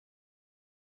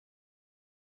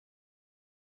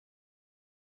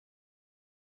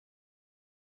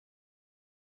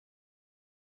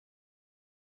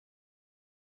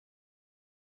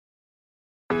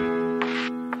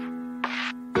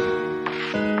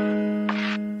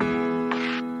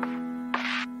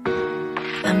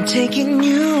taking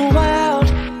you out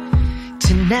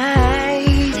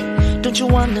tonight. Don't you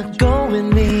wanna go with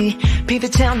me? Paint the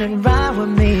town and ride with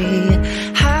me.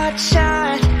 Hot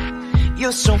shot,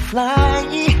 you're so fly.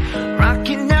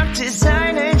 Rocking out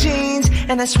designer jeans,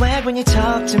 and I swear when you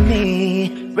talk to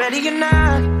me. Ready or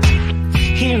not,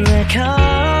 here I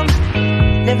come.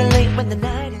 Never late when the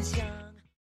night is young.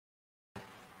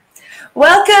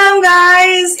 Welcome,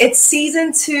 guys. It's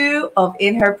season 2 of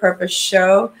In Her Purpose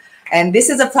Show. And this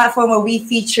is a platform where we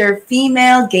feature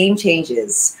female game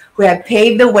changers who have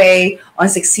paved the way on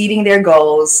succeeding their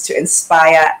goals to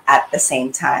inspire at the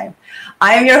same time.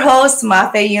 I am your host,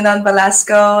 Mafe Yunan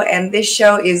Velasco, and this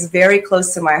show is very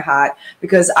close to my heart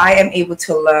because I am able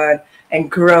to learn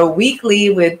and grow weekly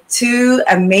with 2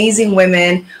 amazing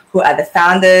women who are the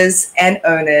founders and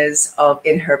owners of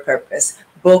In Her Purpose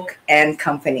book and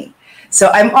company. So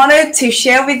I'm honored to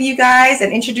share with you guys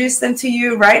and introduce them to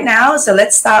you right now. So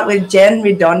let's start with Jen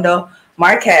Redondo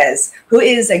Marquez, who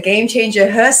is a game changer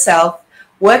herself,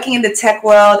 working in the tech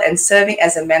world and serving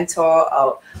as a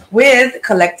mentor with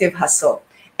Collective Hustle,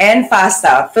 and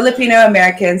Fasta, Filipino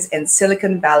Americans in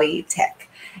Silicon Valley Tech.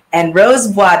 And Rose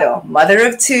Buado, mother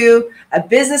of 2, a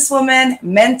businesswoman,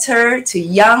 mentor to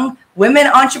young women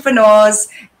entrepreneurs,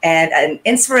 and an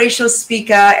inspirational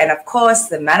speaker, and of course,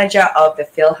 the manager of the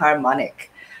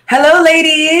Philharmonic. Hello,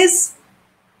 ladies.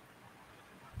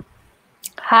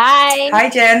 Hi. Hi,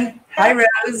 Jen. Hi,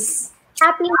 Rose.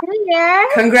 Happy New Year.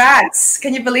 Congrats.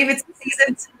 Can you believe it's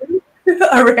season 2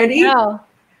 already?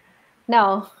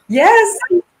 No. Yes.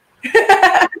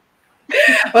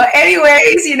 Well,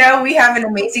 anyways, we have an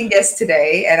amazing guest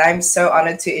today, and I'm so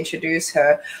honored to introduce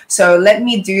her. So let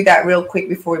me do that real quick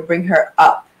before we bring her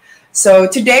up. So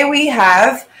today we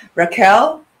have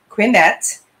Raquel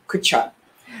Quinet Cuchon.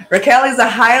 Raquel is a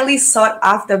highly sought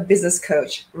after business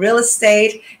coach, real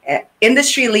estate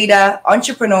industry leader,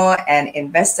 entrepreneur, and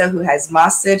investor who has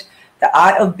mastered the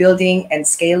art of building and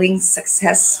scaling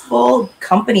successful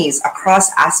companies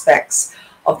across aspects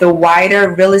of the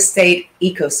wider real estate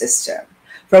ecosystem.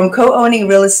 From co-owning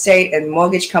real estate and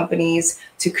mortgage companies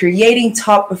to creating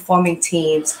top performing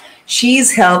teams,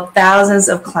 she's helped thousands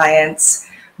of clients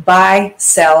buy,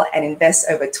 sell, and invest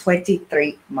over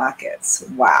 23 markets.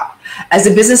 Wow. As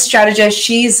a business strategist,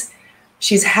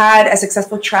 she's had a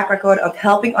successful track record of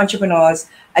helping entrepreneurs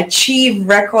achieve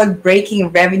record-breaking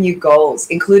revenue goals,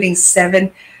 including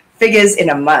 7 figures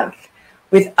in a month.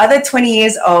 With other 20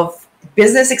 years of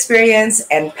business experience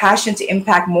and passion to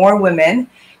impact more women,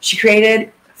 she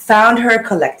found her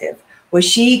collective, where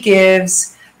she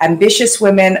gives ambitious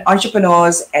women,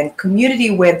 entrepreneurs, and community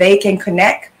where they can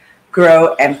connect,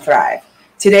 grow, and thrive.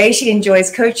 Today, she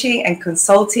enjoys coaching and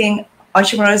consulting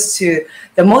entrepreneurs to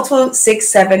the multiple 6,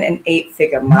 7, and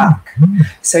 8-figure mark.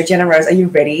 So, Jenna Rose, are you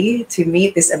ready to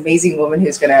meet this amazing woman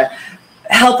who's going to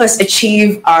help us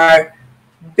achieve our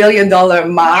 $1 billion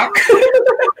mark?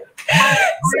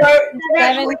 So,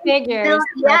 7 figures.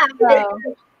 Yeah.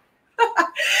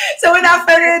 So, without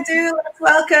further ado, let's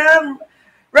welcome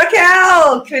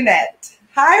Raquel Quinet.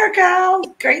 Hi, Raquel.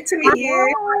 Great to meet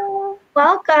you.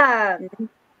 Welcome.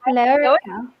 Hello.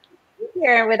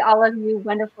 Here with all of you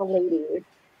wonderful ladies.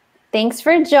 Thanks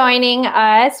for joining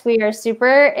us. We are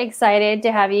super excited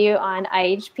to have you on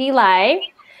IHP Live.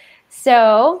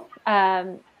 So,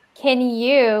 can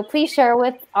you please share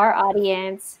with our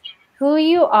audience who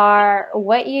you are,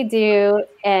 what you do,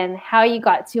 and how you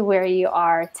got to where you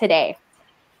are today?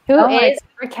 Who is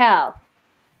Raquel?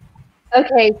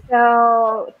 Okay,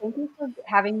 so thank you for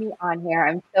having me on here.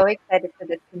 I'm so excited for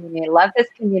this community. I love this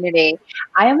community.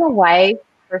 I am a wife,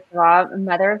 first of all, a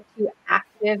mother of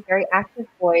 2 very active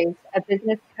boys, a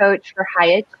business coach for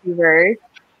high achievers,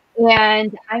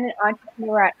 and I'm an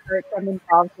entrepreneur at heart. I'm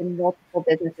involved in multiple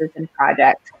businesses and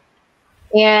projects.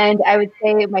 And I would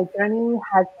say my journey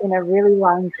has been a really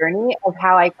long journey of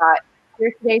how I got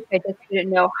here today. So I just didn't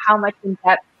know how much in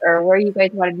depth or where you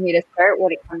guys wanted me to start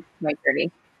when it comes to my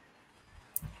journey.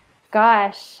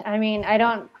 Gosh, I mean, I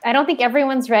don't think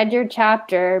everyone's read your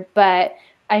chapter, but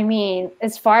I mean,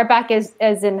 as far back as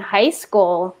in high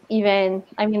school, even,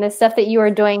 I mean, the stuff that you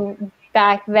were doing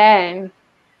back then,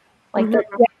 like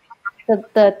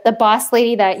the boss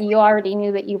lady that you already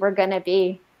knew that you were going to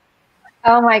be.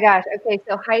 Oh my gosh. Okay.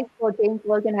 So high school, James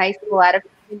Logan High School out of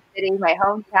Queen City, my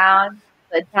hometown,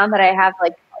 the town that I have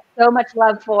like so much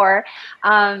love for.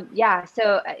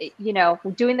 So,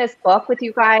 doing this book with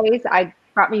you guys,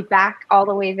 brought me back all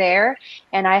the way there.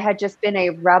 And I had just been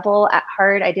a rebel at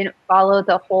heart. I didn't follow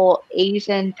the whole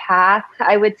Asian path,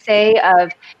 I would say,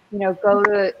 of,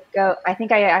 go. I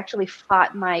think I actually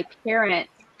fought my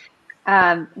parents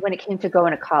when it came to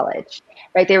going to college,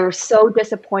 right? They were so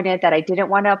disappointed that I didn't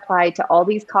want to apply to all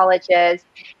these colleges,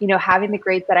 having the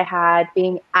grades that I had,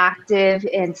 being active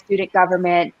in student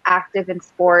government, active in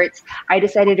sports. I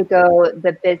decided to go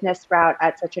the business route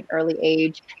at such an early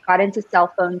age, got into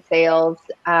cell phone sales,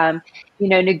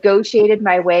 negotiated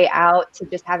my way out to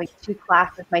just having 2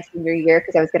 classes my senior year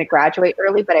because I was going to graduate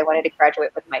early, but I wanted to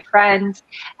graduate with my friends,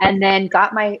 and then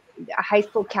got my high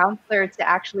school counselor to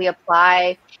actually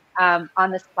apply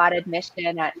on the spot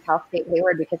admission at Cal State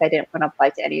Hayward because I didn't want to apply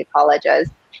to any colleges.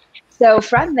 So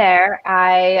from there,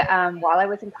 while I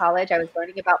was in college, I was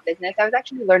learning about business. I was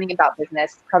actually learning about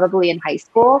business probably in high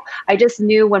school. I just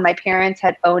knew when my parents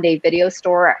had owned a video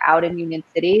store out in Union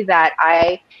City that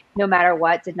I, no matter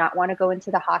what, did not want to go into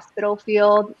the hospital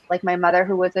field. Like my mother,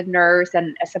 who was a nurse,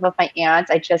 and some of my aunts,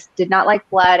 I just did not like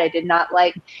blood. I did not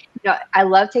like, I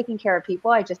love taking care of people.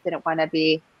 I just didn't want to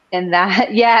be in that,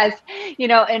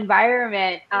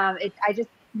 environment. I just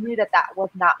knew that was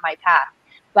not my path.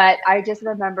 But I just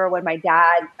remember when my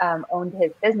dad owned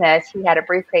his business, he had a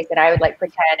briefcase, and I would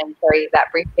pretend and carry that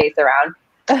briefcase around.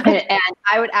 and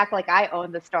I would act like I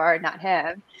owned the store, not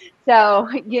him. So,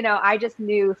 I just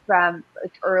knew from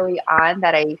early on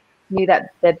that I knew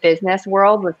that the business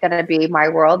world was going to be my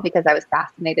world because I was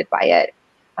fascinated by it.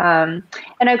 And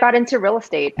I got into real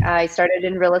estate. I started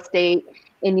in real estate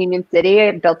in Union City. I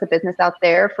built a business out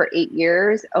there for 8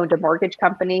 years, owned a mortgage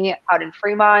company out in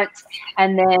Fremont.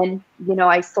 And then,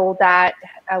 I sold that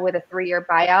with a 3-year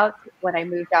buyout when I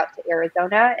moved out to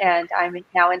Arizona, and I'm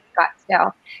now in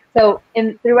Scottsdale. So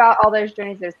throughout all those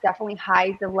journeys, there's definitely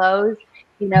highs and lows,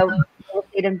 real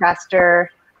estate investor,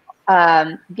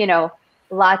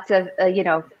 lots of,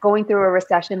 going through a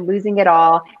recession, losing it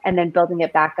all, and then building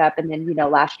it back up. And then,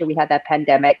 last year we had that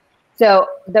pandemic. So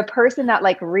the person that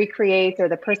recreates, or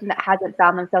the person that hasn't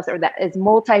found themselves, or that is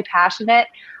multi-passionate,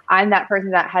 I'm that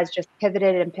person that has just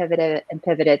pivoted and pivoted and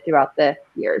pivoted throughout the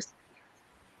years.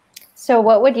 So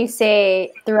what would you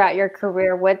say throughout your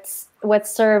career? What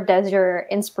served as your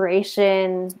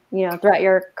inspiration, throughout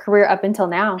your career up until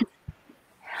now?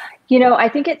 I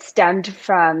think it stemmed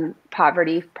from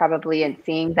poverty, probably, and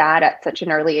seeing that at such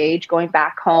an early age, going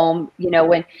back home,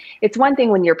 when it's one thing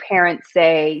when your parents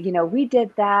say, we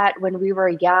did that when we were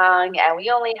young and we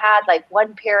only had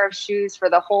 1 pair of shoes for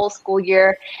the whole school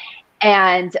year.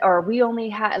 Or we only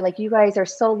had, you guys are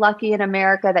so lucky in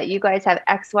America that you guys have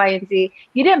X, Y, and Z.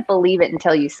 You didn't believe it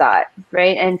until you saw it,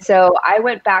 right? And so I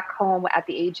went back home at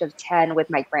the age of 10 with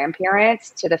my grandparents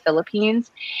to the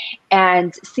Philippines,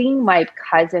 and seeing my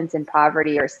cousins in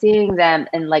poverty, or seeing them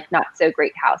in not so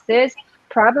great houses,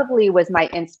 probably was my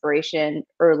inspiration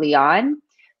early on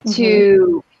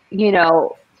to,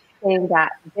 saying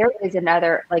that there is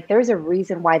another, there's a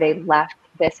reason why they left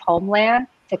this homeland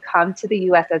to come to the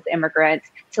U.S. as immigrants,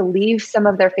 to leave some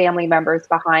of their family members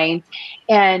behind.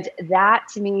 And that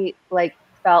to me,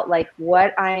 felt like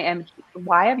why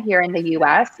I'm here in the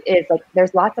U.S. is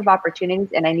there's lots of opportunities,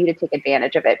 and I need to take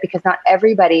advantage of it because not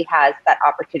everybody has that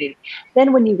opportunity.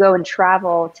 Then when you go and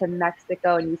travel to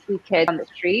Mexico and you see kids on the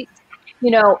streets,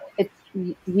 it's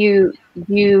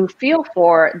you feel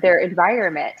for their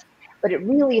environment. But it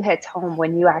really hits home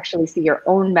when you actually see your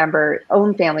own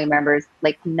family members,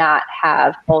 not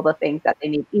have all the things that they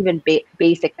need, even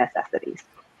basic necessities.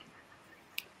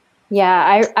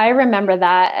 Yeah, I remember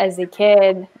that as a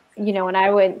kid, when I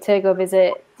went to go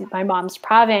visit my mom's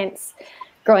province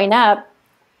growing up,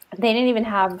 they didn't even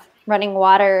have running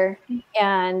water,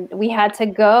 and we had to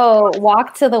go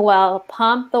walk to the well,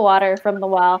 pump the water from the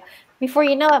well. Before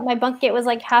you know it, my bucket was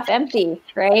half empty,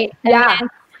 right? Yeah. And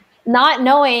not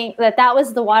knowing that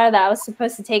was the water that I was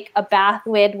supposed to take a bath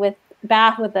with a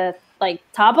tabo.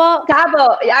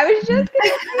 Tabo. Yeah, I was just going to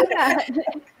say that.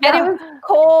 And it was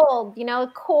cold,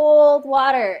 cold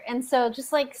water. And so just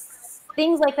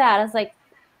things like that. I was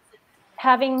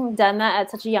having done that at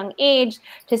such a young age,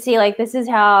 to see this is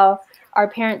how our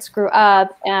parents grew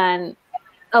up, and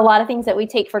a lot of things that we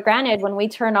take for granted when we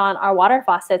turn on our water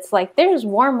faucets, there's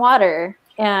warm water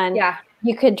and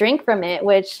you could drink from it,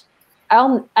 which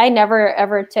I never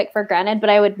ever took for granted, but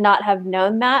I would not have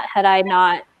known that had I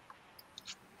not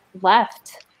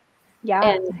left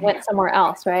and went somewhere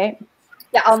else, right?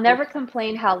 Yeah, I'll never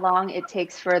complain how long it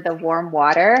takes for the warm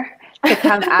water to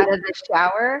come out of the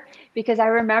shower, because I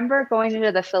remember going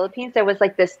into the Philippines, there was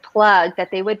this plug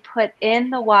that they would put in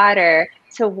the water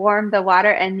to warm the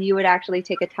water, and you would actually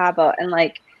take a tabo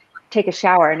and take a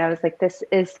shower. And I was this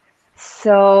is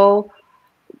so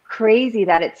crazy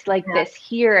that it's this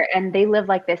here, and they live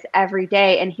this every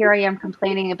day, and here I am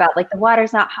complaining about the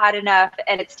water's not hot enough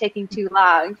and it's taking too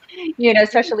long,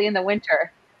 especially in the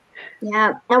winter.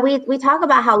 Yeah, and we talk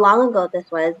about how long ago this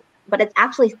was, but it's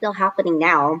actually still happening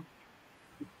now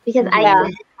because Yeah.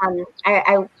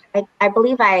 I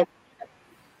believe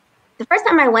the first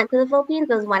time I went to the Philippines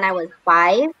was when I was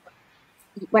 5.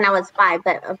 When I was 5,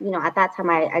 but at that time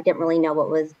I didn't really know what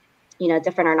was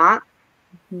different or not.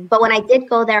 Mhm. But when I did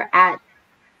go there at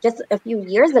just a few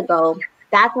years ago,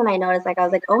 that's when I noticed, like, I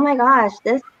was like, oh my gosh,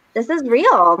 this is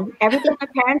real. Everything my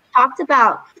parents talked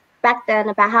about back then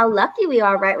about how lucky we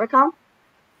are, right, Raquel?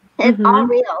 It's all Mhm.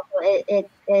 real. So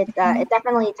it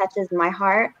definitely touches my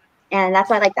heart, and that's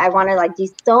why I want to do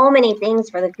so many things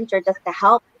for the future just to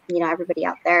help everybody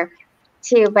out there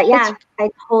too. But It's yeah, I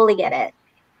totally get it.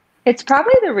 It's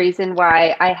probably the reason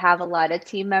why I have a lot of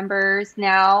team members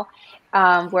now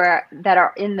where that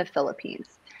are in the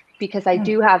Philippines because I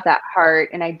do have that heart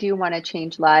and I do want to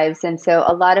change lives. And so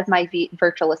a lot of my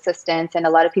virtual assistants and a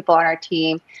lot of people on our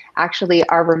team actually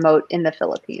are remote in the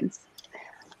Philippines.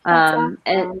 That's And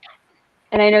awesome.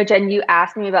 and I know, Jen, you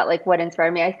asked me about like what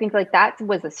inspired me. I think like that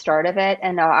was the start of it.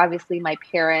 And obviously my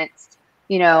parents,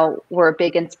 were a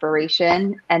big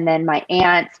inspiration. And then my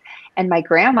aunts and my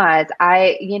grandmas,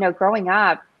 growing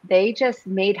up, they just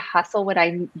made hustle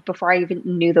before I even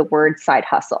knew the word side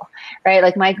hustle, right?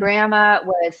 Like my grandma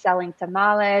was selling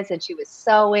tamales and she was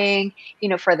sewing,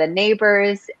 for the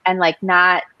neighbors and like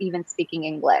not even speaking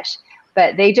English.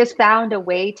 But they just found a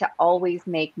way to always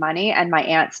make money. And my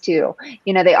aunts too,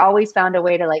 they always found a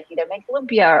way to like either make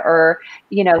lumpia or,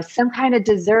 some kind of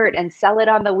dessert and sell it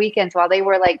on the weekends while they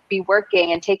were like be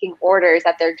working and taking orders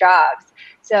at their jobs.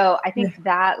 So I think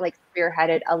that like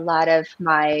spearheaded a lot of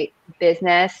my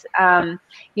business,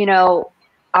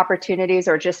 opportunities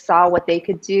or just saw what they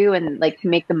could do and like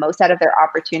make the most out of their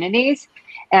opportunities.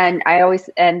 And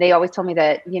they always told me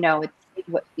that, it's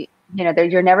what,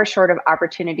 you're never short of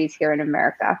opportunities here in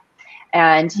America.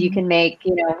 And you can make,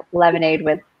 lemonade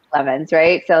with lemons,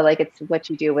 right? So like it's what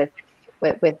you do with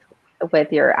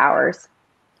your hours.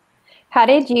 How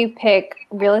did you pick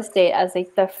real estate as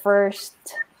like the first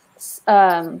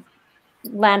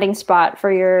landing spot for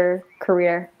your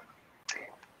career?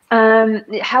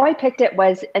 How I picked it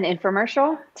was an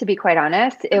infomercial, to be quite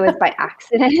honest. It was by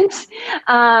accident.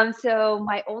 So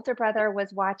my older brother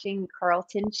was watching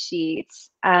Carlton Sheets,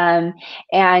 and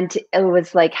it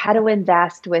was like how to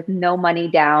invest with no money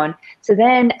down. So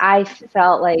then I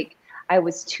felt like I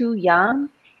was too young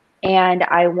and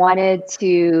I wanted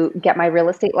to get my real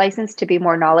estate license to be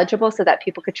more knowledgeable so that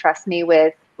people could trust me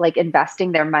with like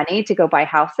investing their money to go buy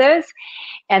houses.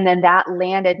 And then that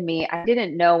landed me. I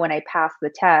didn't know when I passed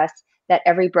the test that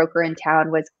every broker in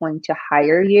town was going to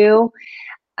hire you.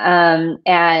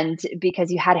 And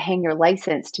because you had to hang your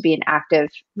license to be an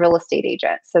active real estate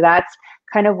agent. So that's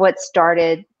kind of what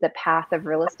started the path of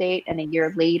real estate. And a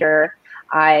year later,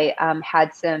 I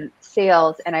had some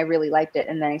sales and I really liked it.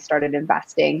 And then I started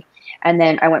investing. And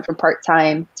then I went from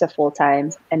part-time to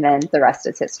full-time. And then the rest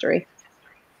is history.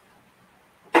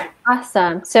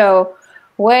 Awesome. So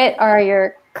what are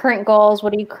your current goals?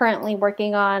 What are you currently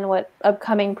working on? What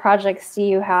upcoming projects do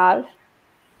you have?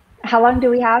 How long do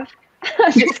we have?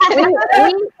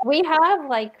 we have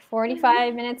like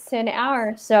 45 minutes to an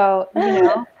hour. So,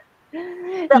 No.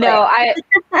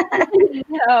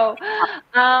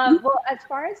 Well, as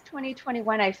far as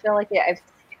 2021, I feel like I've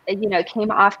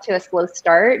came off to a slow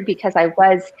start because I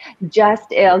was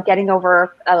just ill, getting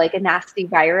over like a nasty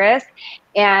virus,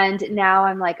 and now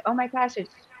I'm like, oh my gosh,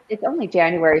 it's only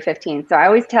January 15th. So I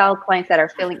always tell clients that are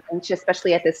feeling anxious,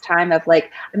 especially at this time of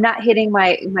like, I'm not hitting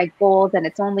my goals and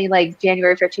it's only like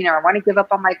January 15th or I want to give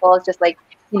up on my goals, just like,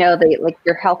 like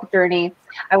your health journey.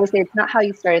 I would say it's not how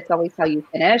you start, it's always how you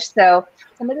finish. So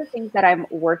some of the things that I'm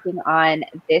working on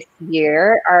this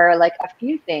year are like a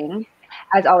few things.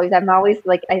 As always, I'm always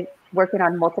like, I'm working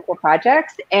on multiple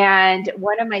projects. And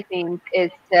one of my things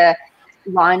is to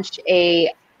launch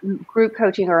a group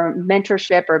coaching or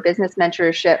mentorship or business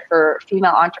mentorship for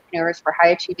female entrepreneurs, for high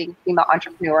achieving female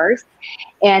entrepreneurs,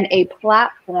 and a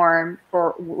platform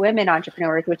for women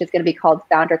entrepreneurs, which is going to be called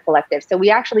Founder Collective. So we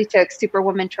actually took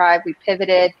Superwoman Tribe, we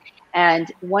pivoted.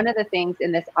 And one of the things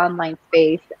in this online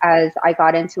space, as I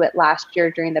got into it last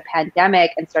year during the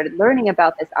pandemic and started learning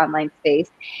about this online space,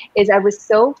 is I was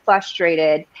so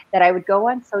frustrated that I would go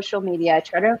on social media,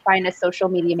 try to find a social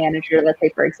media manager, let's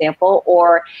say, for example,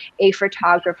 or a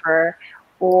photographer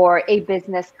or a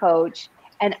business coach.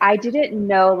 And I didn't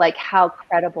know like how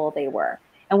credible they were.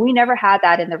 And we never had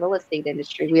that in the real estate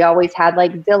industry. We always had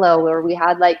like Zillow, or we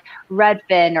had like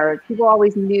Redfin, or people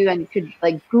always knew and could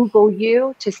like Google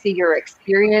you to see your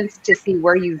experience, to see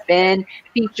where you've been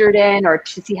featured in, or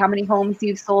to see how many homes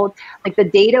you've sold. Like the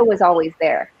data was always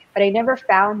there, but I never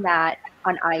found that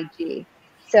on IG.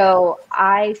 So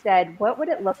I said, what would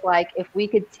it look like if we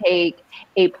could take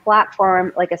a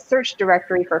platform like a search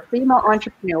directory for female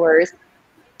entrepreneurs,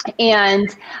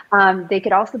 and they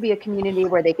could also be a community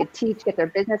where they could teach, get their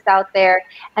business out there,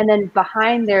 and then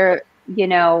behind their,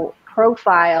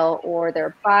 profile or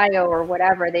their bio or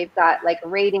whatever, they've got like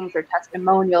ratings or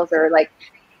testimonials, or like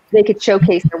they could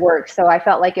showcase their work. So I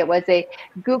felt like it was a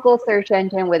Google search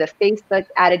engine with a Facebook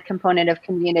added component of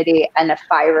community and a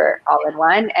Fiverr all in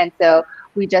one. And so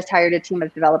we just hired a team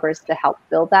of developers to help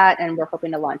build that, and we're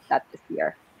hoping to launch that this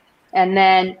year. And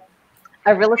then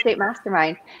a real estate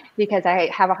mastermind, because I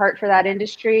have a heart for that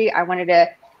industry. I wanted to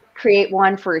create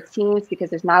one for teams because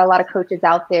there's not a lot of coaches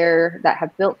out there that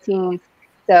have built teams.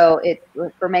 So it's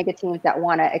for mega teams that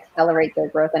want to accelerate their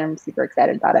growth, and I'm super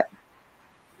excited about it.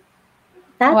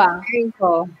 That's very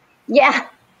cool. Yeah.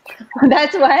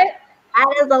 That's what?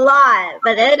 That is a lot,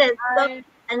 but it is so,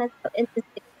 and it's so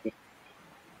interesting.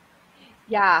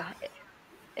 Yeah.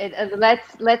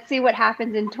 Let's see what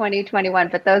happens in 2021,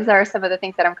 but those are some of the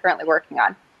things that I'm currently working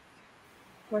on.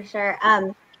 For sure.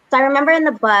 So I remember in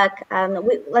the book,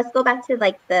 let's go back to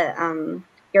like the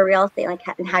your real estate, like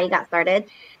and how you got started.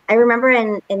 I remember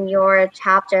in your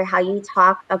chapter how you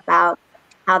talk about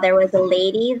how there was a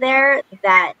lady there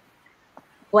that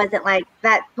wasn't like,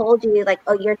 that told you like,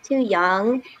 oh, you're too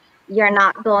young, you're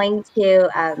not going to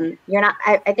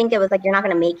I think it was like, you're not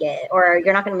going to make it, or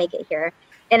you're not going to make it here.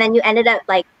 And then you ended up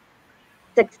like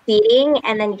succeeding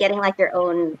and then getting like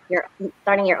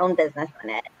starting your own business on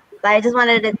it. So I just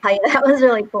wanted to tell you that was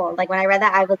really cool. Like when I read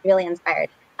that, I was really inspired.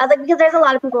 I was like, because there's a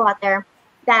lot of people out there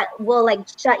that will like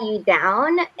shut you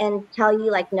down and tell you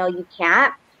like, no, you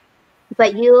can't.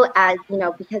 But you, as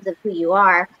because of who you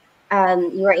are,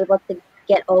 you were able to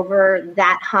get over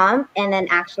that hump and then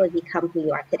actually become who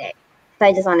you are today. So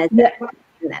I just wanted to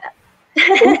bring that up.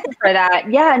 Thank you for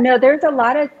that. Yeah, no, there's a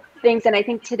lot of things, and I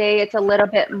think today it's a little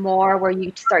bit more where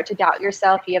you start to doubt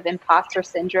yourself. You have imposter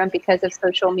syndrome because of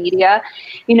social media,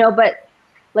 but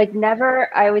like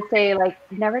I would say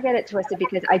never get it twisted,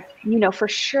 because for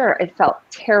sure it felt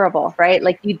terrible, right?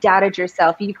 Like you doubted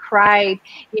yourself, you cried,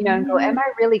 and go, am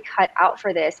I really cut out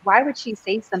for this? Why would she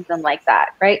say something like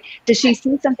that, right? Does she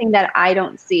see something that I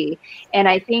don't see? And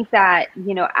I think that,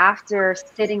 after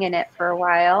sitting in it for a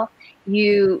while,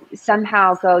 you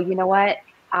somehow go, you know what,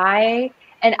 I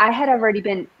had already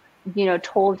been,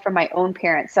 told from my own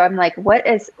parents. So I'm like, what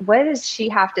does she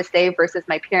have to say versus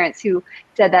my parents, who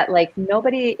said that like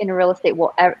nobody in real estate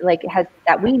will ever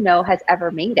that we know has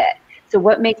ever made it. So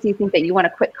what makes you think that you want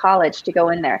to quit college to go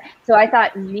in there? So I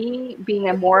thought me being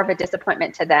more of a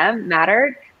disappointment to them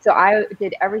mattered. So I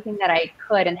did everything that I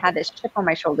could and had this chip on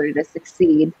my shoulder to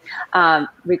succeed,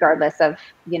 regardless of,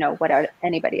 what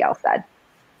anybody else said.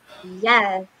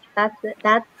 Yes, that's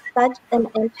such an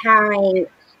empowering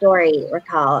story,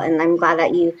 Raquel, and I'm glad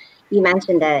that you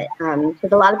mentioned it,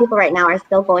 because a lot of people right now are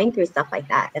still going through stuff like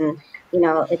that, and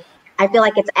I feel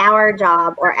like it's our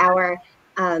job or our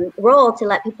role to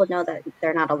let people know that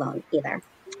they're not alone either.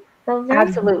 So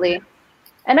absolutely.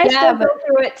 And I still go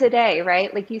through it today,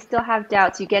 right? Like you still have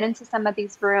doubts. You get into some of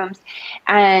these rooms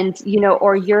and,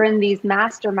 or you're in these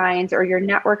masterminds or you're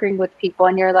networking with people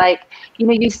and you're like,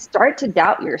 you start to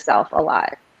doubt yourself a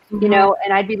lot,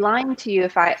 and I'd be lying to you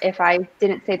if I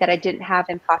didn't say that I didn't have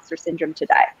imposter syndrome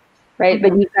today, right?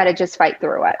 But you've got to just fight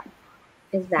through it.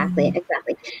 Exactly.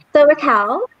 So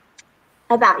Raquel,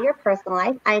 about your personal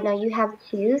life, I know you have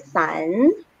 2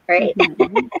 sons, right?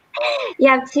 You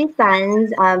have 2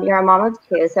 sons. You're a mom of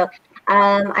 2. So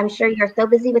I'm sure you're so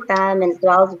busy with them and as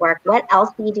well as work. What else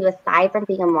do you do aside from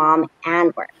being a mom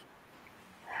and work?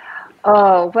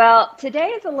 Oh, well, today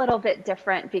is a little bit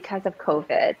different because of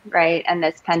COVID, right? And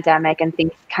this pandemic and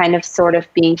things kind of sort of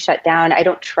being shut down. I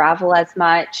don't travel as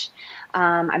much.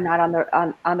 I'm not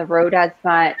on the road as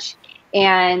much.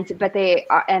 But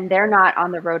they're not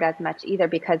on the road as much either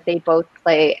because they both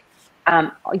play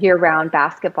year-round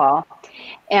basketball.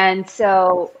 And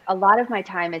so a lot of my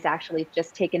time is actually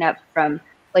just taken up from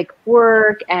like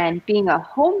work and being a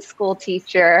homeschool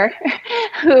teacher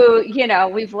who,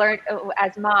 we've learned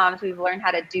as moms, we've learned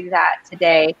how to do that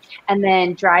today. And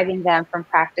then driving them from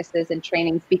practices and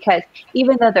trainings, because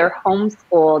even though they're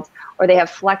homeschooled or they have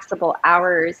flexible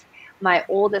hours, my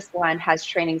oldest one has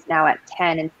trainings now at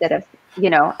 10 instead of,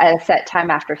 at a set time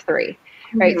after 3,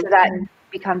 right? So that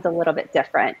becomes a little bit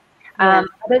different.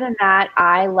 Other than that,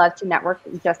 I love to network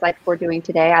just like we're doing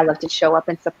today. I love to show up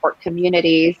and support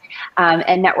communities.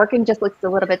 And networking just looks a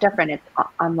little bit different. It's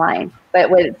online. But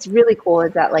what's really cool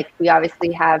is that like we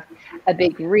obviously have a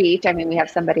big reach. I mean, we have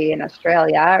somebody in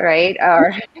Australia, right?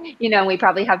 Or, we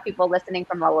probably have people listening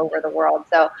from all over the world.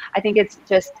 So I think it's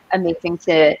just amazing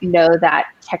to know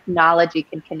that technology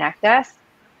can connect us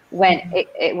when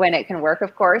it can work,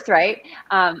 of course, right?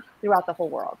 Throughout the whole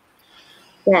world.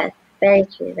 Yes, very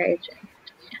true, very true.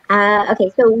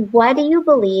 Okay, so what do you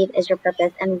believe is your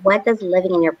purpose, and what does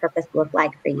living in your purpose look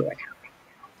like for you?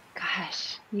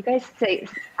 Gosh, you guys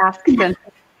ask some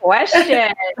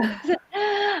questions.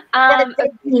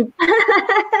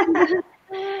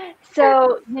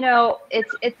 So,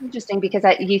 it's interesting because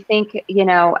you think,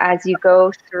 as you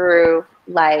go through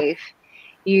life,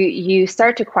 you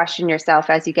start to question yourself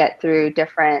as you get through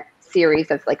different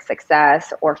series of like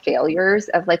success or failures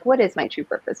of like, what is my true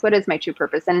purpose? What is my true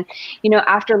purpose? And,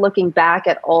 after looking back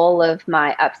at all of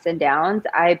my ups and downs,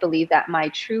 I believe that my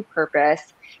true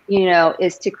purpose,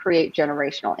 is to create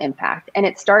generational impact. And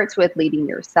it starts with leading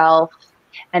yourself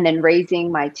and then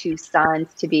raising my 2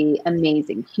 sons to be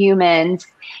amazing humans,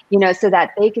 so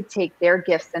that they could take their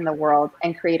gifts in the world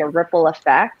and create a ripple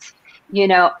effect,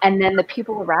 and then the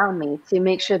people around me to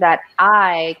make sure that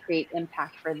I create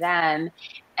impact for them.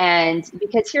 And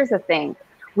because here's the thing,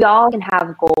 we all can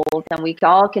have goals and we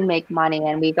all can make money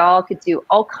and we all could do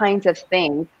all kinds of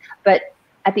things. But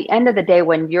at the end of the day,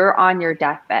 when you're on your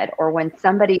deathbed or when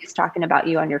somebody is talking about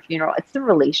you on your funeral, it's the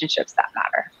relationships that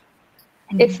matter.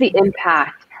 Mm-hmm. It's the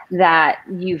impact that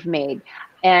you've made.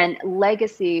 And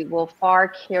legacy will far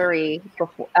carry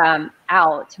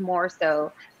out more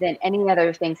so than any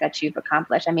other things that you've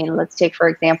accomplished. I mean, let's take, for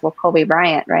example, Kobe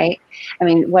Bryant, right? I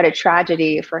mean, what a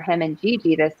tragedy for him and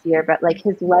Gigi this year, but like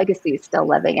his legacy is still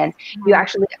living. And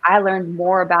I learned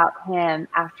more about him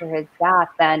after his death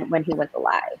than when he was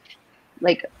alive.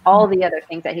 Like all the other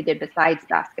things that he did besides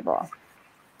basketball.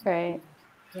 Right.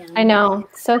 Yeah. I know.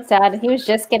 So sad. He was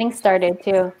just getting started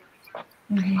too.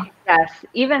 Mm-hmm. Yes,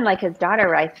 even like his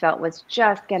daughter, I felt was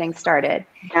just getting started,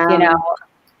 and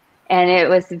it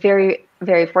was very,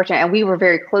 very fortunate. And we were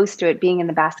very close to it, being in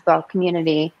the basketball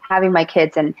community, having my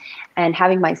kids and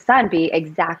having my son be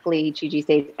exactly Gigi's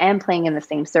age and playing in the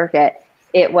same circuit.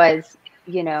 It was,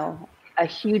 a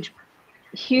huge,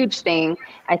 huge thing.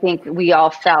 I think we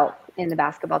all felt in the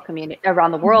basketball community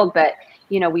around the world, but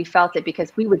we felt it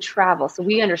because we would travel. So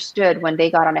we understood when they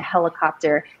got on a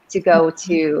helicopter to go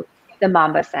to the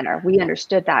Mamba Center. We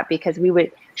understood that because we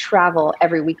would travel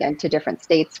every weekend to different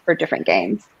states for different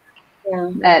games.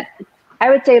 Yeah. I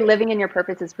would say living in your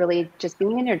purpose is really just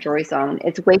being in your joy zone.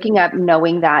 It's waking up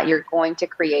knowing that you're going to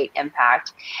create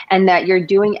impact and that you're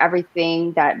doing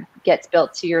everything that gets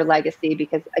built to your legacy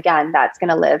because, again, that's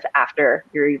going to live after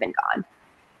you're even gone.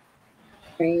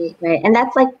 Right. And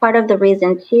that's like part of the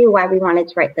reason, too, why we wanted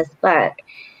to write this book,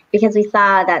 because we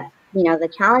saw that, the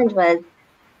challenge was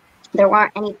there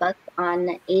weren't any books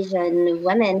on Asian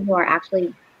women who are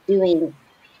actually doing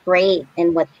great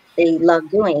in what they love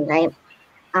doing, right?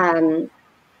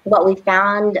 What we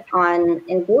found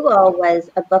in Google was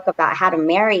a book about how to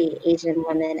marry Asian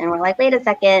women. And we're like, wait a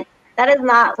second, we're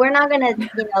not going to,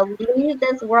 leave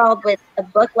this world with a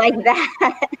book like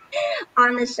that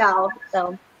on the shelf.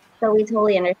 So we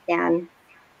totally understand.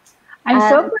 I'm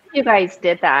so glad you guys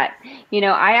did that.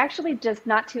 I actually just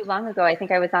not too long ago, I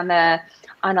think I was on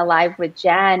a live with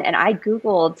Jen and I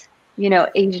Googled,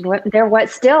 Asian women. There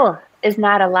still is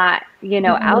not a lot,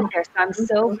 out there. So I'm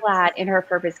so glad In Her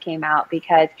Purpose came out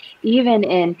because even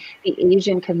in the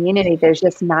Asian community, there's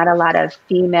just not a lot of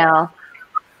female,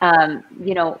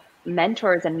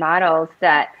 mentors and models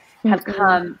that have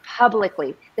come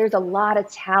publicly. There's a lot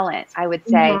of talent, I would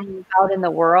say, out in the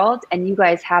world, and you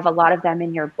guys have a lot of them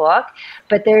in your book,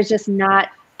 but there's just not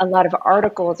a lot of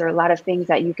articles or a lot of things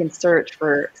that you can search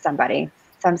for somebody.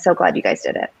 So I'm so glad you guys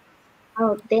did it.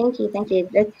 Oh, thank you.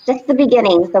 It's just the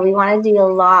beginning, so we want to do a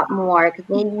lot more because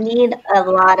we need a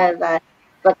lot of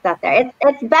books out there.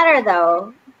 It's better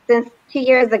though. Since 2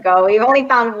 years ago, we've only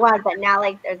found one, but now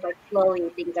there's slowly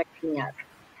things are coming up.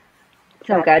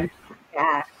 So good.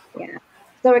 Yeah.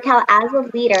 So Raquel, as a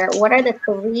leader, what are the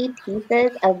 3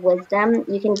 pieces of wisdom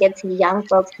you can give to young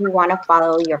folks who want to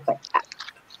follow your footsteps?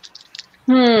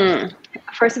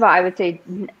 First of all, I would say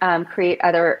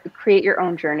create your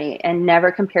own journey and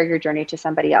never compare your journey to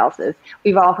somebody else's.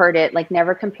 We've all heard it, like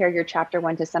never compare your chapter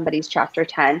 1 to somebody's chapter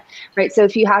 10, right? So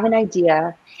if you have an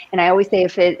idea, and I always say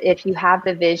if you have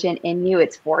the vision in you,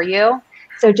 it's for you.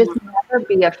 So just never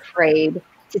be afraid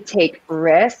to take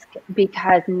risk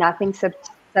because nothing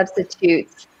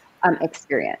substitutes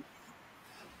experience.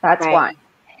 That's one.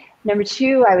 Number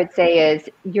two, I would say is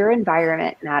your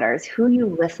environment matters. Who you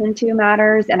listen to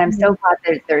matters. And I'm so glad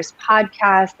that there's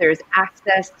podcasts, there's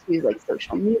access to like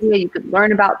social media. You could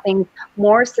learn about things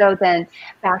more so than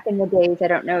back in the days. I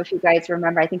don't know if you guys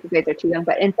remember, I think you guys are too young,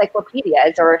 but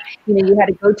encyclopedias, or, you know, you had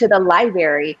to go to the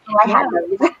library. Oh, I had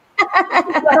those.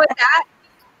 What was that?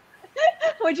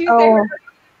 What'd you say?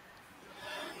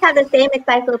 Have the same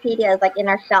encyclopedias like in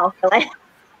our shelf. Like,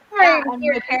 Yeah, and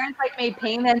my parents like made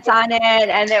payments on it,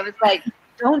 and it was like,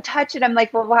 don't touch it. I'm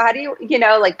like, well, how do you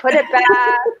know, like put it back?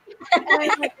 And I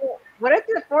was like, well, what is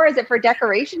it for? Is it for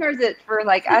decoration, or is it for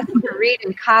like us to read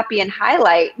and copy and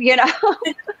highlight, you know,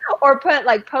 or put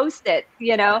like Post-it,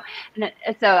 you know? And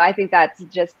so I think that's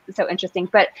just so interesting.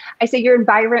 But I say your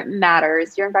environment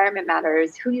matters. Your environment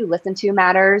matters. Who you listen to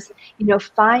matters. You know,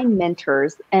 find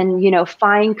mentors and, you know,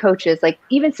 find coaches. Like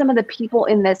even some of the people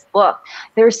in this book,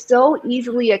 they're so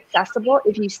easily accessible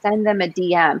if you send them a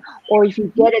DM, or if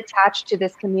you get attached to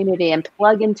this community and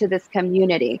plug into this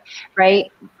community,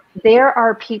 right? There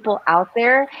are people out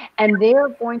there and they're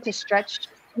going to stretch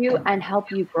you and help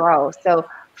you grow. So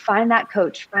find that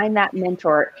coach, find that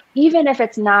mentor, even if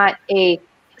it's not a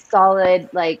solid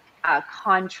like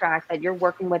contract that you're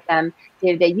working with them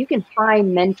day to day. You can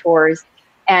find mentors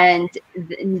and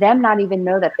them not even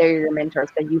know that they're your mentors,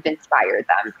 but you've inspired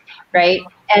them, right?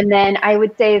 And then I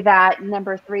would say that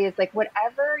number three is like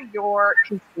whatever you're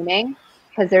consuming,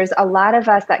 because there's a lot of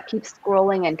us that keep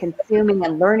scrolling and consuming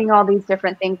and learning all these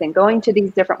different things and going to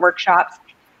these different workshops,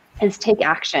 is take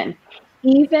action,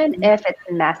 even if it's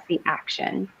messy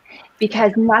action,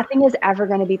 because nothing is ever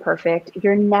going to be perfect.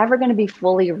 You're never going to be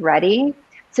fully ready.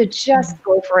 So just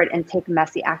go for it and take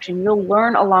messy action. You'll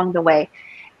learn along the way.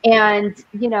 And,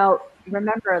 you know,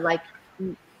 remember, like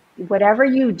whatever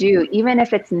you do, even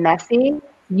if it's messy,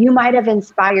 you might have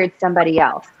inspired somebody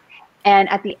else. And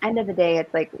at the end of the day,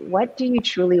 it's like, what do you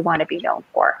truly want to be known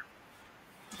for?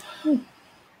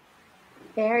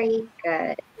 very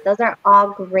good. Those are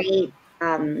all great,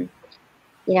 you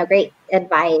know, great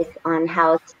advice on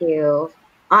how to,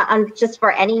 on just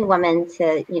for any woman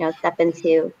to, you know, step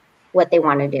into what they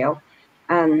want to do.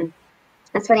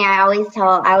 It's funny. I always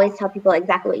tell people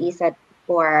exactly what you said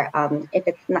before. If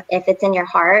it's in your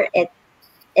heart,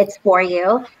 it's for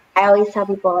you. I always tell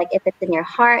people, like, if it's in your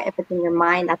heart, if it's in your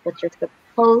mind, that's what you're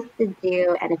supposed to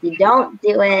do. And if you don't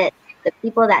do it, the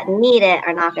people that need it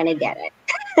are not going to get it.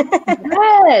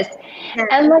 Yes.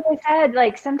 And like I said,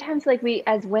 like sometimes like we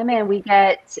as women, we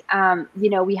get, you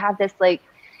know, we have this like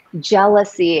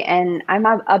jealousy, and I'm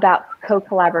about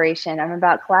co-collaboration. I'm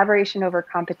about collaboration over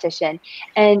competition.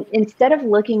 And instead of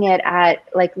looking at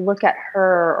like, look at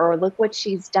her or look what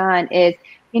she's done, is,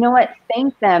 you know what,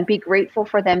 thank them, be grateful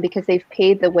for them, because they've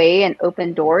paved the way and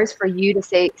opened doors for you to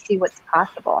see what's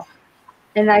possible.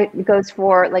 And that goes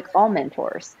for like all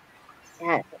mentors.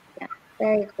 Yeah,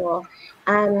 very cool.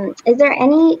 Is there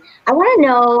any, I want to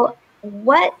know,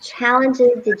 what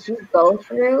challenges did you go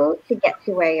through to get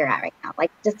to where you're at right now?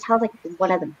 Like, just tell us like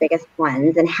one of the biggest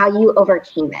ones and how you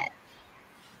overcame it.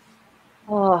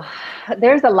 Oh,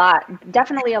 there's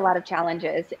definitely a lot of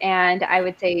challenges. And I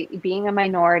would say being a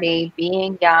minority,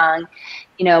 being young,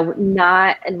 you know,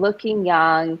 not looking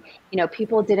young, you know,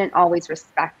 people didn't always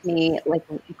respect me, like,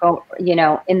 you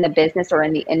know, in the business or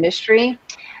in the industry.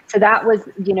 So that was,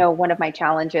 you know, one of my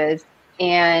challenges.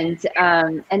 And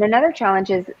another challenge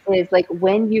is like,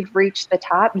 when you've reached the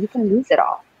top, you can lose it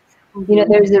all. You know,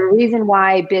 there's a reason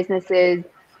why businesses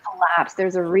collapse.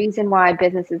 There's a reason why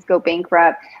businesses go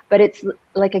bankrupt. But it's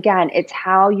like, again, it's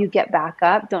how you get back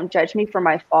up. Don't judge me for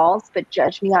my falls, but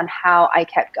judge me on how I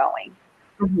kept going.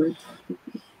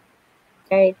 Mm-hmm.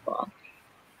 Very cool.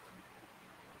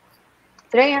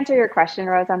 Did I answer your question,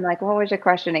 Rose? I'm like, what was your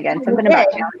question again? Something about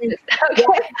challenges. Okay.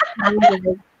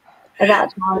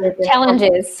 About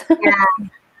challenges.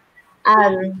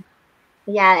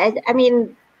 Yeah. I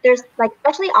mean, there's like,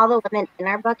 especially all the women in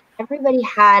our book, everybody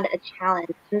had a challenge,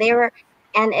 and they were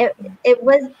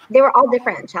all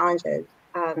different challenges.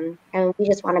 And we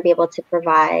just want to be able to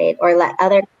provide or let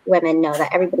other women know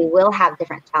that everybody will have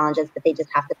different challenges, but they just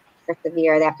have to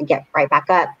persevere. They have to get right back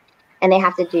up, and they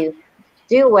have to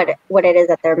do what it is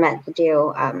that they're meant to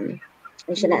do.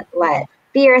 We shouldn't let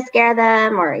fear scare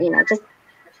them, or, you know, just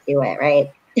do it,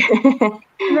 right?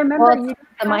 Remember, you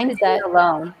the mindset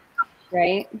alone,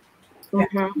 right?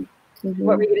 Mm-hmm. Mm-hmm.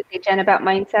 What were you going to say, Jen, about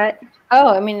mindset? Oh,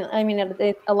 I mean,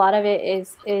 a lot of it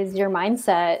is your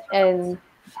mindset, and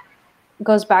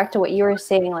goes back to what you were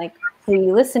saying, like who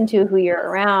you listen to, who you're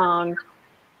around,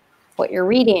 what you're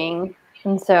reading,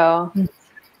 and so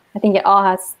I think it all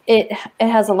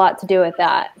has a lot to do with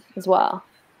that as well.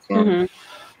 Mm-hmm.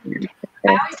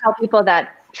 I always tell people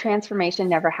that transformation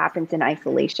never happens in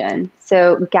isolation.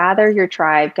 So gather your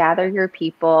tribe, gather your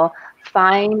people,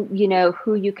 find,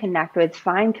 who you connect with,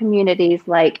 find communities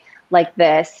like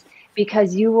this,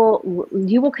 because you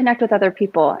will connect with other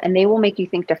people and they will make you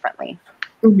think differently.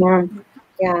 Mm-hmm.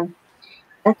 Yeah,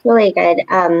 that's really good.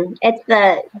 It's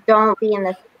the don't be in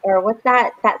the, or what's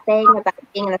that saying about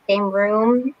being in the same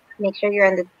room? Make sure you're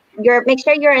in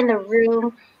the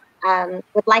room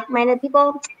with like-minded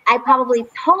people. I probably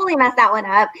totally messed that one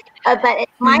up, but it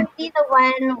might be the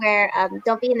one where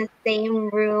don't be in the same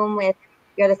room with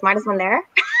you're the smartest one there.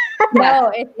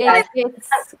 No,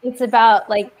 it's about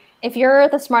like if you're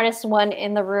the smartest one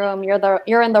in the room,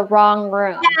 you're in the wrong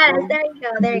room. Yes, there you go.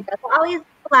 So always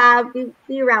collab,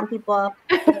 be around people.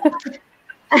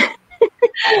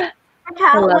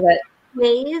 I love it.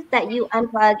 Ways that you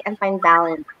unplug and find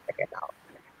balance with yourself.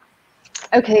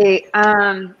 Okay.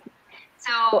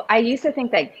 So I used to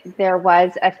think that there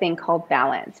was a thing called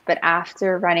balance, but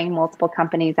after running multiple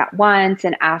companies at once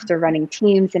and after running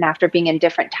teams and after being in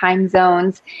different time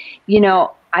zones,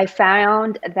 I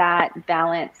found that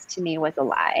balance to me was a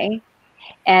lie.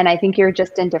 And I think you're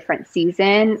just in different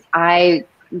season. I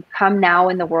come now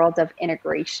in the world of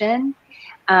integration.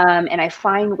 And I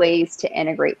find ways to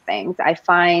integrate things. I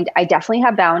definitely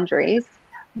have boundaries,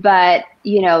 but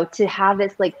to have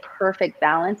this like perfect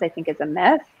balance, I think is a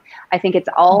myth. I think it's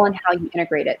all on how you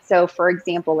integrate it. So for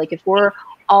example, like if we're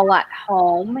all at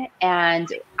home and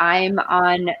I'm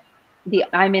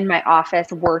in my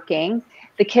office working,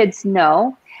 the kids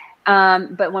know.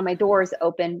 But when my door is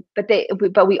open,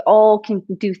 but we all can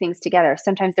do things together.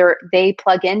 Sometimes they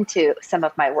plug into some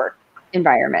of my work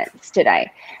environments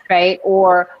today, right?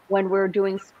 Or when we're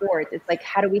doing sports, it's like,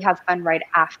 how do we have fun right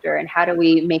after? And how do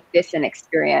we make this an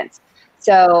experience?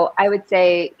 So I would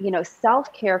say,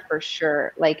 self-care for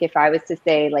sure. Like if I was to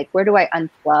say, like, where do I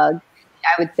unplug?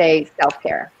 I would say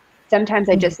self-care. Sometimes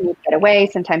I just need to get away.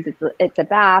 Sometimes it's a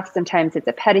bath. Sometimes it's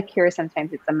a pedicure.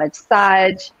 Sometimes it's a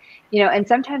massage, and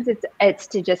sometimes it's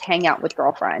to just hang out with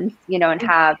girlfriends, and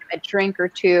have a drink or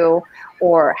two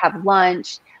or have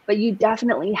lunch. But you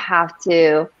definitely have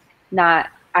to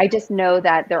I just know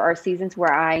that there are seasons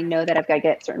where I know that I've got to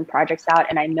get certain projects out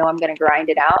and I know I'm going to grind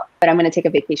it out, but I'm going to take a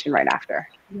vacation right after.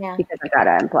 Yeah. Because I got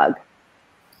to unplug.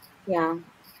 Yeah.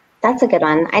 That's a good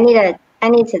one. I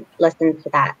need to listen to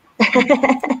that.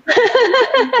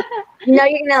 You're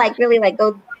going to like really like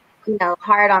go,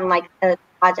 hard on like a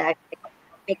project.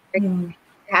 Make sure you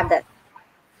have that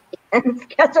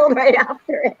scheduled right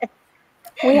after it.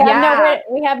 We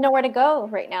have nowhere to go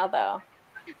right now, though.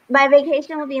 My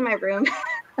vacation will be in my room.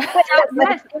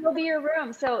 Yes, it will be your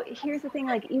room. So here's the thing,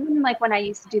 like even like when I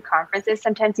used to do conferences,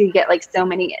 sometimes you get like so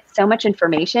much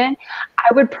information.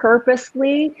 I would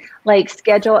purposely like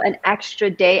schedule an extra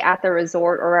day at the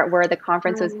resort or at where the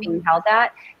conference was being held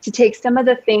at to take some of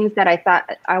the things that I thought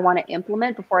I want to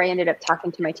implement before I ended up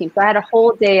talking to my team. So I had a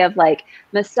whole day of like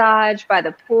massage by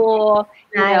the pool,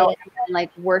 and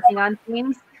like working on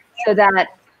things so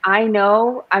that I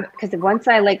know, because once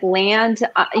I like land,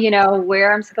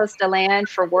 where I'm supposed to land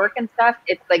for work and stuff,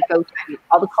 it's like go time.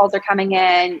 All the calls are coming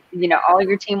in, all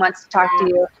your team wants to talk to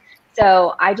you.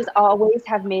 So I just always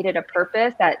have made it a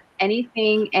purpose that any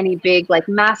big like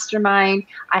mastermind,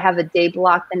 I have a day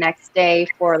block the next day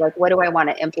for like, what do I want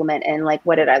to implement and like,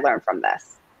 what did I learn from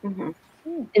this?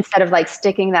 Mm-hmm. Instead of like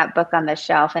sticking that book on the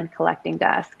shelf and collecting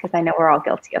dust, because I know we're all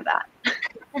guilty of that.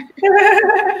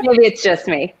 Maybe it's just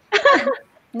me.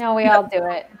 No, we all do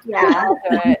it. Yeah, we all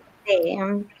do it.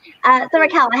 Same. So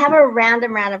Raquel, I have a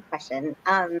random question.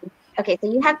 Okay,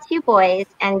 so you have two boys,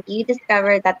 and you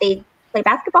discovered that they play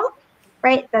basketball,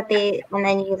 right? And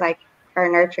then you like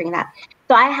are nurturing that.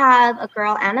 So I have a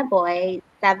girl and a boy.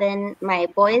 7. My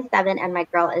boy is 7, and my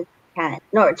girl is 10.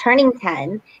 No, turning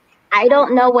 10. I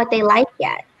don't know what they like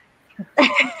yet.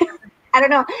 I don't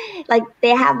know. Like they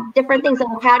have different things. So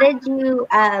how did you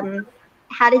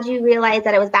realize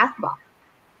that it was basketball?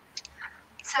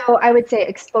 So I would say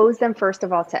expose them first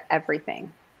of all to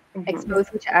everything. Mm-hmm. Expose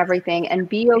them to everything and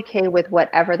be okay with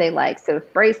whatever they like. So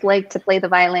if Bryce liked to play the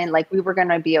violin, like we were going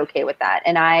to be okay with that.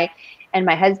 And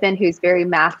my husband, who's very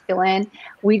masculine,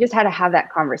 we just had to have that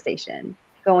conversation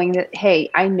going that, hey,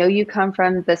 I know you come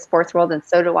from the sports world and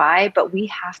so do I, but we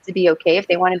have to be okay if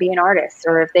they want to be an artist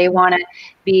or if they want to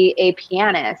be a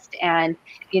pianist. And,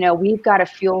 we've got to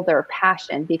fuel their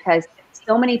passion, because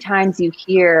so many times you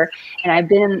hear, and I've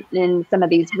been in some of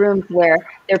these rooms where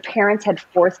their parents had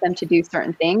forced them to do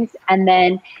certain things. And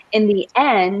then in the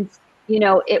end,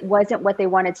 it wasn't what they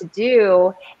wanted to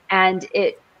do. And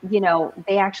they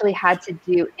actually had to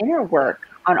do inner work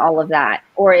on all of that,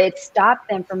 or it stopped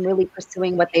them from really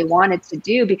pursuing what they wanted to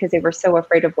do because they were so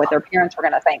afraid of what their parents were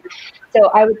going to think. So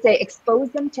I would say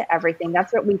expose them to everything.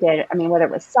 That's what we did. I mean, whether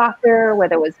it was soccer,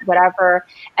 whether it was whatever.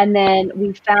 And then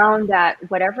we found that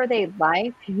whatever they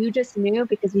liked, you just knew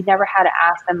because you never had to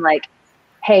ask them like,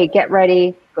 hey, get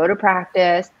ready, go to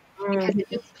practice, because it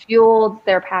just fueled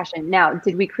their passion. Now,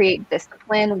 did we create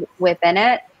discipline within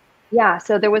it? Yeah.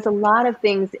 So there was a lot of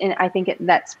things I think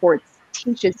that sports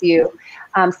teaches you,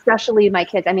 especially my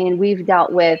kids. I mean, we've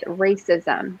dealt with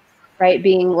racism, right?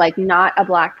 Being like not a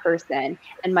Black person,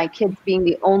 and my kids being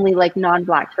the only like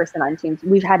non-Black person on teams.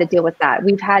 We've had to deal with that.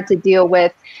 We've had to deal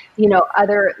with,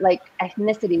 other like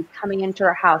ethnicities coming into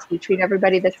our house. We treat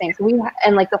everybody the same. So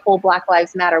and like the whole Black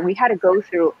Lives Matter, we had to go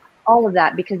through all of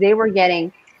that because they were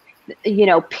getting,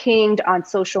 pinged on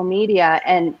social media,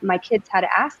 and my kids had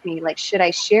to ask me like, should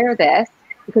I share this?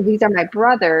 Because these are my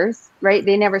brothers, right?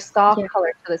 They never saw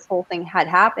color till this whole thing had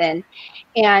happened.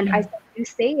 And I said, you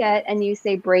say it, and you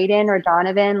say Braden or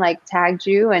Donovan like tagged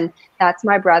you, and that's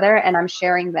my brother, and I'm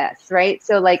sharing this, right?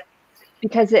 So like,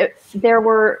 because there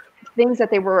were things that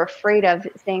they were afraid of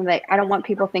saying, like, I don't want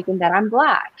people thinking that I'm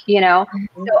Black, So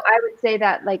I would say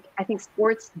that, like, I think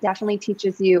sports definitely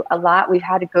teaches you a lot. We've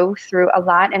had to go through a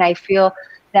lot, and I feel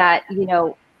that,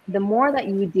 the more that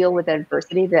you deal with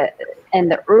adversity,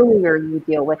 and the earlier you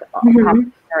deal with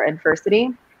or adversity,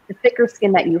 the thicker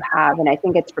skin that you have. And I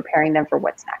think it's preparing them for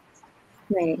what's next.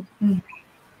 Right.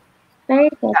 Very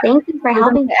good. Thank you for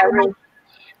helping.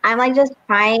 I'm like just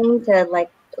trying to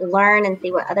like learn and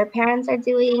see what other parents are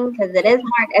doing, because it is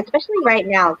hard, especially right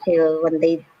now too, when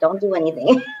they don't do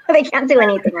anything. They can't do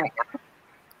anything right now.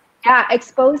 Yeah,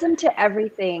 expose them to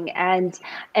everything, and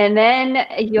then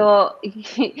you'll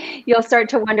start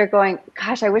to wonder, going,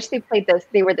 gosh, I wish they played this.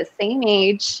 They were the same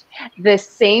age, the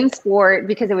same sport,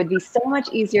 because it would be so much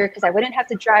easier, because I wouldn't have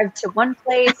to drive to one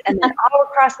place and then all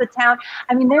across the town.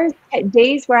 I mean, there's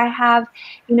days where I have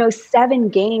 7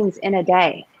 games in a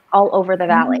day all over the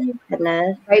valley,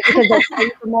 right? Because they're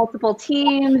playing for multiple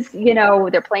teams.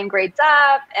 They're playing grades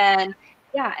up, and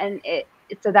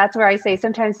so that's where I say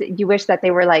sometimes you wish that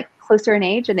they were like closer in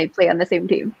age and they play on the same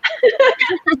team.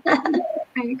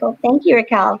 Very cool. Thank you,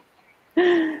 Raquel.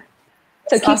 So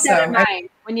keep that in mind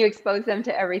when you expose them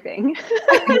to everything.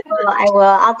 I will.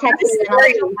 I'll text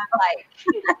you.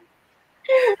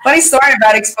 Funny story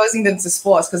about exposing them to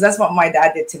sports, because that's what my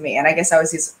dad did to me. And I guess I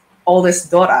was his oldest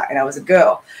daughter and I was a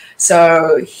girl.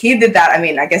 So he did that. I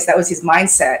mean, I guess that was his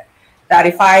mindset, that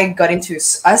if I got into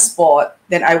a sport,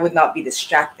 then I would not be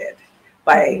distracted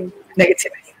by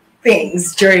negative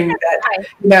things during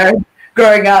that,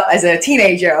 growing up as a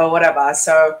teenager or whatever.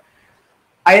 So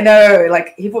I know,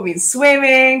 like, he put me in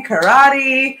swimming,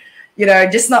 karate,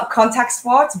 just not contact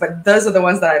sports, but those are the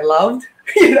ones that I loved,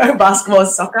 basketball and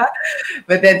soccer.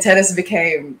 But then tennis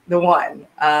became the one.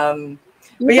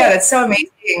 But yeah, that's so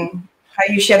amazing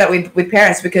how you share that with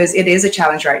parents, because it is a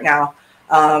challenge right now,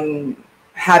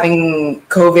 having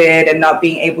COVID and not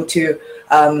being able to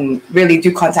really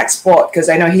do contact sport. Because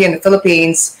I know here in the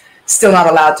Philippines, still not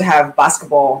allowed to have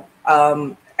basketball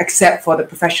except for the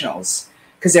professionals,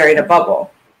 because they're in a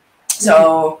bubble.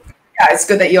 So yeah, it's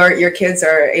good that your kids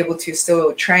are able to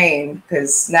still train,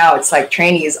 because now it's like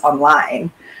training is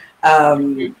online.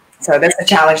 So that's a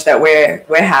challenge that we're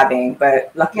having.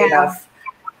 But lucky enough,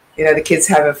 the kids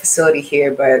have a facility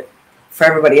here. But for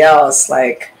everybody else,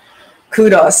 like,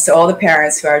 kudos to all the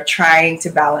parents who are trying to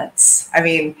balance. I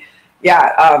mean,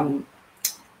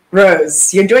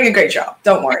 Rose, you're doing a great job.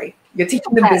 Don't worry. You're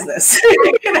teaching them business.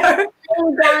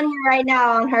 I'm down here right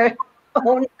now on her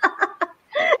phone.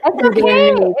 That's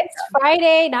okay. It's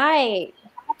Friday night.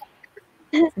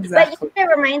 Exactly. But it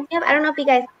reminds me of, I don't know if you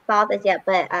guys saw this yet,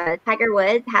 but Tiger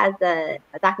Woods has a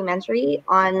documentary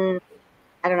on,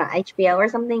 I don't know, HBO or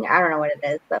something. I don't know what it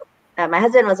is, but my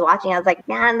husband was watching. I was like,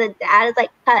 man, the dad is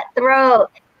like cutthroat.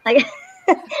 Like,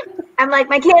 I'm like,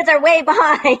 my kids are way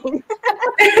behind.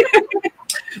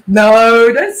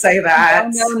 No, don't say that.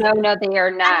 No, they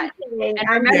are not. And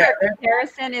remember,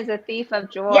 comparison is a thief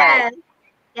of joy. Yes.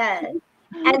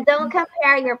 And don't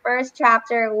compare your first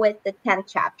chapter with the 10th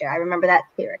chapter. I remember that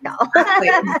too, Raquel.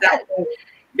 Exactly.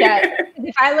 Yeah.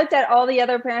 If I looked at all the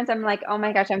other parents, I'm like, oh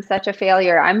my gosh, I'm such a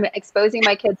failure. I'm exposing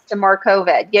my kids to more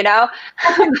COVID,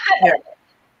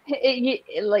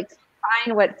 like,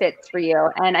 find what fits for you.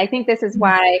 And I think this is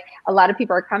why a lot of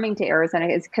people are coming to Arizona,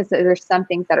 is because there's some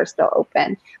things that are still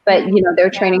open, but their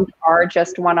trainings are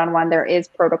just one-on-one. There is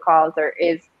protocols, there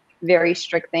is very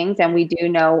strict things, and we do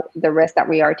know the risk that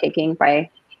we are taking by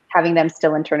having them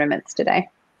still in tournaments today.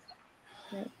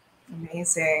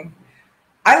 Amazing.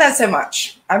 I learned so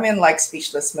much. I'm in like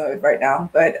speechless mode right now.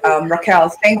 But Raquel,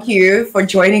 thank you for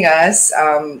joining us.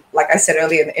 Like I said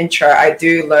earlier in the intro, I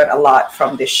do learn a lot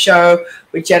from this show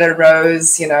with Jen and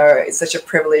Rose. You know, it's such a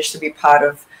privilege to be part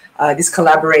of this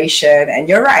collaboration. And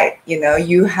you're right. You know,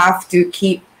 you have to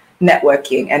keep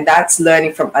networking, and that's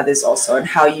learning from others also, and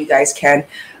how you guys can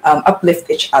uplift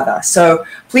each other. So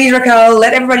please, Raquel,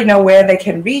 let everybody know where they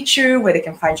can reach you, where they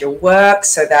can find your work,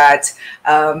 so that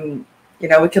you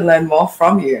know, we can learn more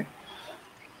from you.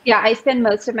 Yeah, I spend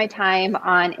most of my time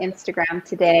on Instagram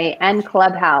today and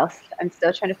Clubhouse. I'm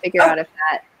still trying to figure out if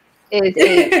that is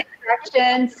a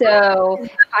direction. So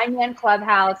find me on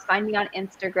Clubhouse, find me on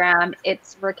Instagram.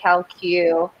 It's Raquel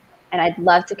Q, and I'd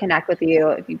love to connect with you.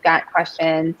 If you've got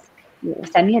questions,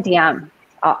 send me a DM.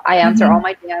 I answer all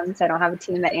my DMs. I don't have a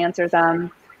team that answers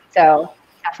them. So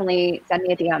definitely send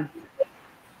me a DM.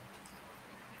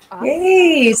 Awesome.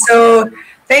 Yay! So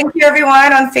thank you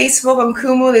everyone on Facebook, on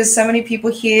Kumu. There's so many people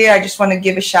here. I just want to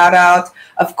give a shout out.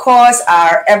 Of course,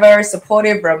 our ever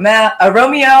supportive Romeo.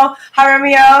 Hi,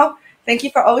 Romeo. Thank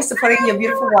you for always supporting your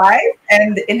beautiful wife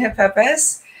and in her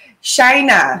purpose.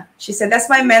 Shaina, she said, that's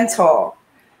my mentor.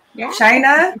 Yeah.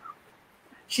 Shaina,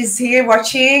 she's here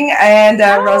watching, and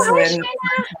Rosalind.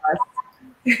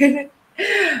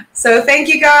 So thank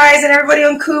you guys and everybody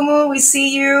on Kumu. We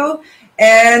see you.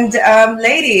 And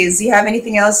ladies, do you have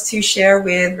anything else to share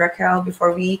with Raquel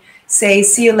before we say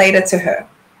see you later to her?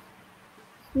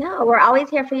 No, we're always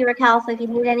here for you, Raquel. So if you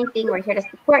need anything, we're here to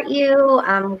support you.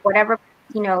 Whatever,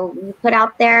 you know, you put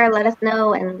out there, let us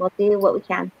know, and we'll do what we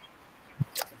can.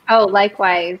 Oh,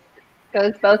 likewise.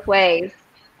 Goes both ways.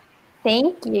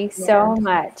 Thank you so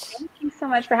much. Thank you so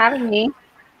much for having me.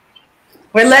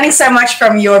 We're learning so much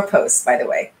from your posts, by the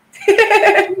way.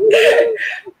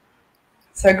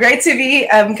 So great to be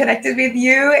connected with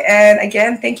you. And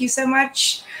again, thank you so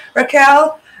much,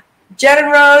 Raquel. Jen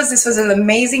and Rose, this was an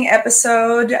amazing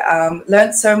episode.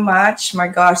 Learned so much. My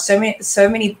gosh, so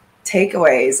many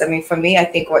takeaways. I mean, for me, I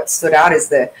think what stood out is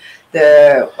the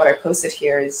what I posted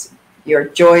here is your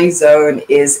joy zone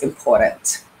is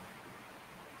important.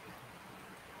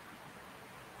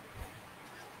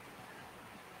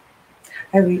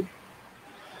 Did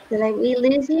we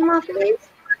lose him off of this?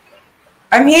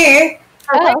 I'm here.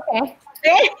 Oh, okay.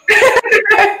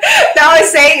 Now, I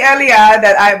was saying earlier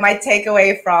that my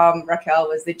takeaway from Raquel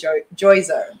was the joy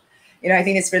zone. You know, I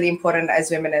think it's really important as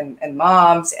women and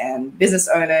moms and business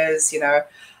owners. You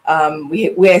know,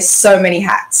 we wear so many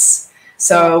hats.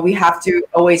 So we have to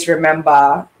always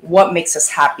remember what makes us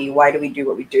happy. Why do we do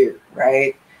what we do,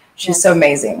 right? She's so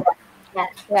amazing.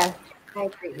 Yes, I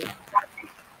agree.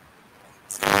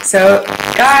 So,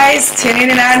 guys, tune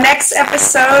in our next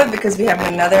episode because we have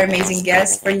another amazing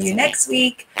guest for you next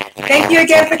week. Thank you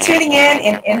again for tuning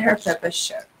in Her Purpose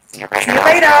Show. See you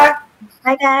later.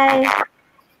 Bye, guys.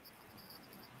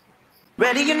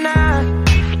 Ready or not,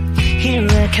 here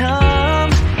I come.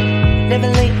 Never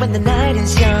late when the night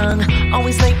is young,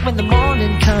 always late when the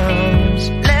morning comes.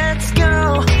 Let's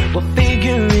go, we'll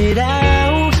figure it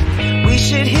out. We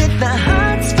should hit the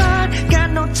hot spot,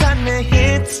 got no time to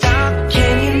hit stop.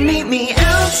 Can you meet me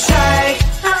outside?